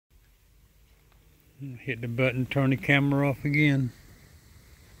Hit the button, turn the camera off again.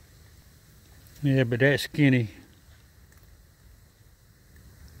 Yeah, but that's Skinny.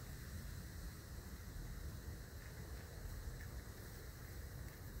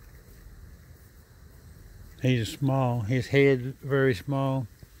 He's small. His head's very small.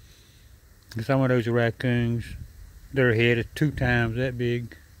 Some of those raccoons, their head is 2 times that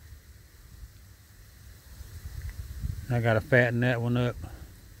big. I gotta fatten that one up.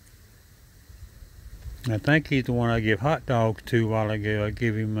 I think he's the one I give hot dogs to a while ago. I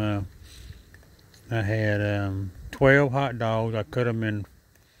give him, I had 12 hot dogs. I cut them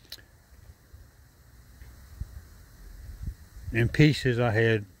in pieces. I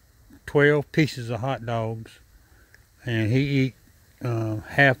had 12 pieces of hot dogs, and he eat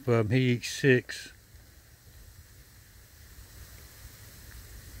half of them. He eats 6.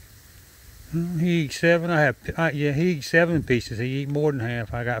 He eats 7. Yeah, he eats 7 pieces. He eat more than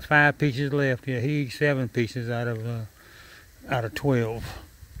half. I got 5 pieces left. Yeah, he eats 7 pieces out of 12.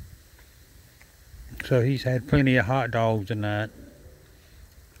 So he's had plenty of hot dogs tonight.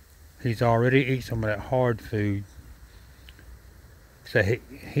 He's already eaten some of that hard food. So he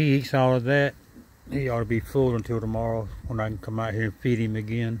eats all of that. He ought to be full until tomorrow when I can come out here and feed him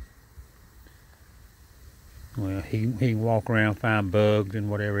again. Well, he can walk around, find bugs and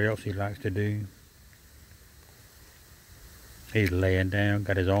whatever else he likes to do. He's laying down,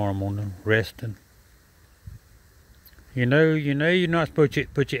 got his arm on him, resting. You know you're not supposed to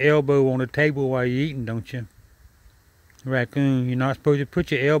put your elbow on the table while you're eating, don't you? Raccoon, you're not supposed to put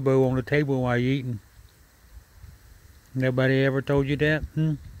your elbow on the table while you're eating. Nobody ever told you that?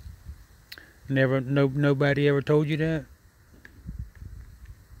 Nobody ever told you that?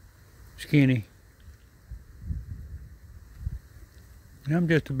 Skinny. I'm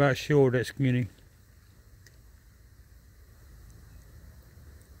just about sure that's Skinny.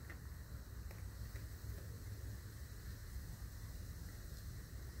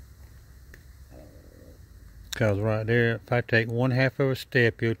 Cause right there, if I take 1/2 of a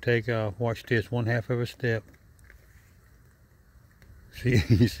step, he'll take off. Watch this, 1/2 of a step. See,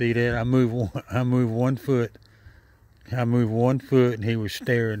 you see that? I move 1 foot. I move 1 foot, and he was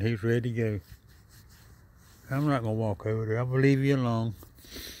staring. He's ready to go. I'm not gonna walk over there. I'm gonna leave you alone.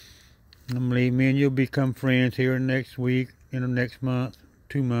 I'm gonna leave me and you'll become friends here next week, in the next month,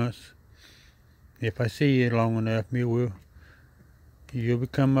 2 months. If I see you long enough, you'll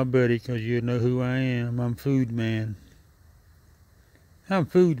become my buddy, because you'll know who I am. I'm Food Man. I'm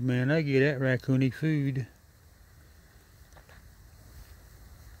Food Man. I get that raccoony food.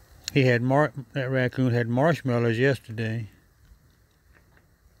 That raccoon had marshmallows yesterday.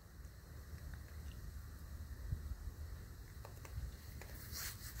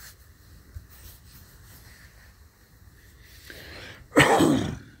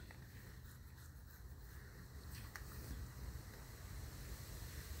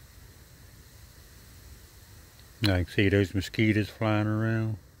 I can see those mosquitoes flying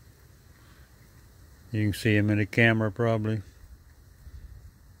around. You can see them in the camera probably.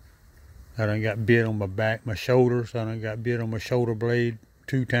 I done got bit on my back, my shoulders. I done got bit on my shoulder blade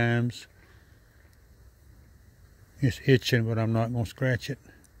 2 times. It's itching, but I'm not gonna scratch it.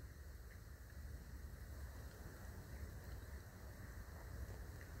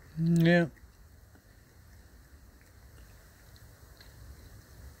 Yeah.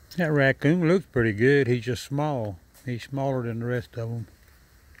 That raccoon looks pretty good. He's just small. He's smaller than the rest of them.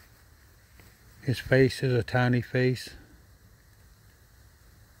 His face is a tiny face.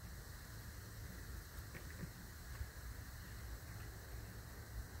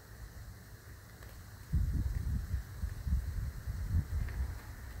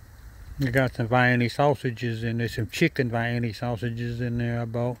 I got some Vienna sausages and there's some chicken Vienna sausages in there I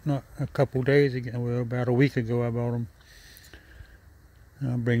bought not a couple days ago. Well, about a week ago I bought them.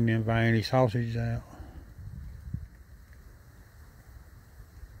 I'll bring them Vienna sausages out.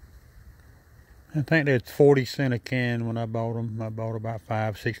 I think they're 40 cents a can when I bought them. I bought about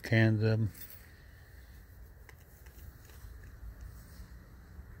 5-6 cans of them.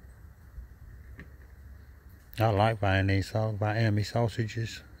 I like Vienna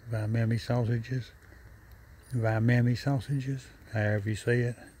sausages. Vietnamese sausages, however you say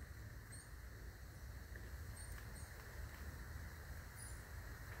it.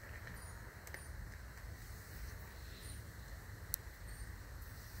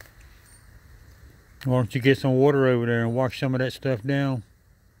 Why don't you get some water over there and wash some of that stuff down?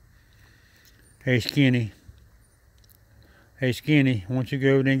 Hey Skinny. Hey Skinny, why don't you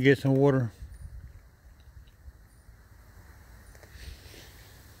go over there and get some water?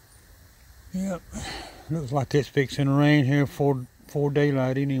 Yep, looks like it's fixing to rain here before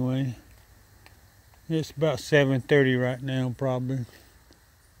daylight anyway. It's about 7:30 right now, probably.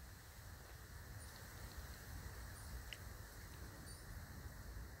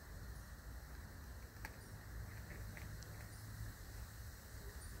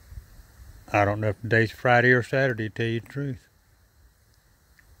 I don't know if today's Friday or Saturday, to tell you the truth.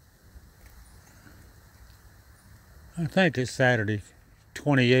 I think it's Saturday,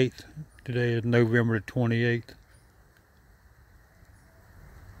 28th. Today is November the 28th,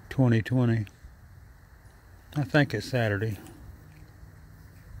 2020. I think it's Saturday.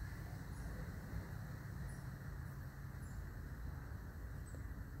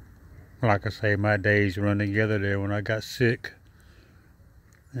 Like I say, my days run together there when I got sick.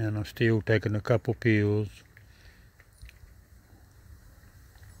 And I'm still taking a couple pills.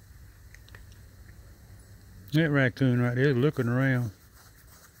 That raccoon right there is looking around.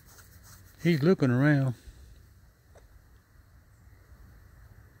 He's looking around.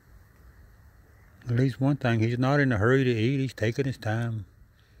 At least one thing, he's not in a hurry to eat. He's taking his time.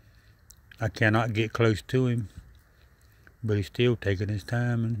 I cannot get close to him, but he's still taking his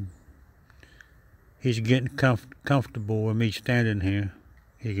time, and he's getting comfortable with me standing here.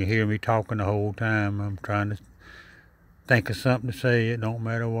 He can hear me talking the whole time. I'm trying to think of something to say. It don't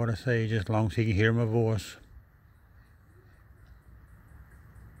matter what I say, just as long as he can hear my voice.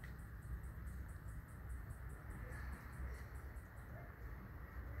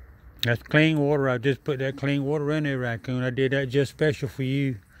 That's clean water. I just put that clean water in there, Raccoon. I did that just special for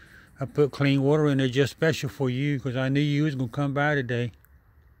you. I put clean water in there just special for you because I knew you was going to come by today.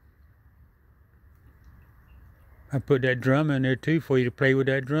 I put that drum in there too for you to play with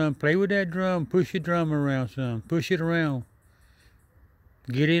that drum. Play with that drum. Push your drum around some. Push it around.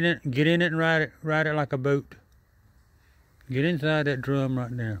 Get in it and ride it like a boat. Get inside that drum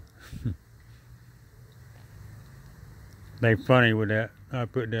right there. They funny with that.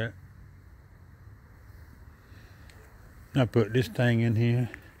 I put this thing in here.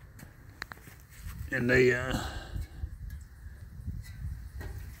 And they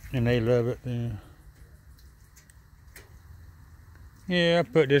love it there. Yeah, I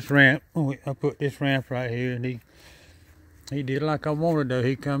put this ramp right here, and he did like I wanted though.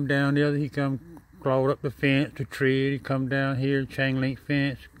 He come down the other, he come crawled up the fence, the tree, he come down here, chain link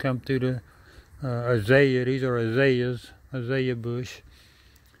fence, come through the azalea. These are azalea bush.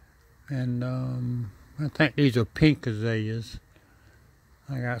 And I think these are pink azaleas.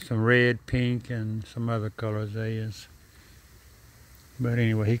 I got some red, pink, and some other color azaleas. But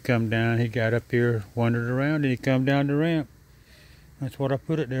anyway, he come down, he got up here, wandered around, and he come down the ramp. That's what I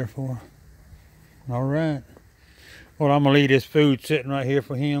put it there for. All right. Well, I'm going to leave this food sitting right here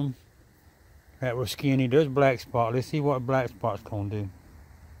for him. That was Skinny. There's Blackspot. Let's see what Blackspot's going to do.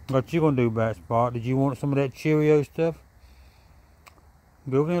 What you going to do, Blackspot? Did you want some of that Cheerio stuff?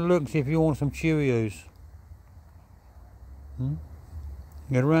 Go over there and look and see if you want some Cheerios.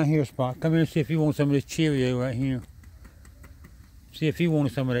 Get around here, Spot. Come here and see if you want some of this Cheerio right here. See if you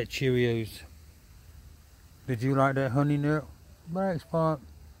wanted some of that Cheerios. Did you like that honey nut? Blackspot.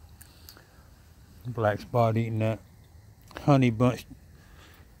 Blackspot eating that honey bunch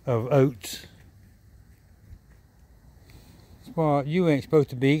of oats. Spot, you ain't supposed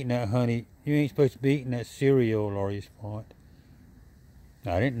to be eating that honey. You ain't supposed to be eating that cereal, are you, Spot?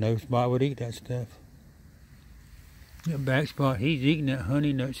 I didn't know Spot would eat that stuff. That Blackspot, he's eating that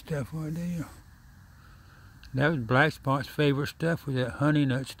honey nut stuff right there. That was Blackspot's favorite stuff, was that honey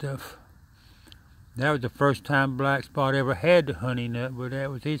nut stuff. That was the first time Blackspot ever had the honey nut, but that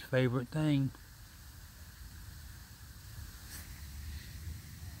was his favorite thing.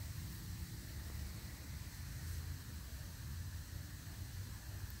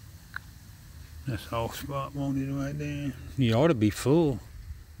 That's all Spot wanted right there. You ought to be full.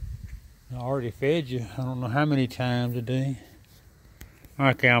 I already fed you, I don't know how many times a day.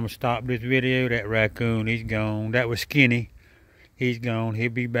 Okay, I'm going to stop this video. That raccoon, he's gone. That was Skinny. He's gone. He'll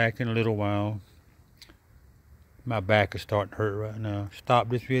be back in a little while. My back is starting to hurt right now. Stop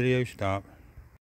this video, stop.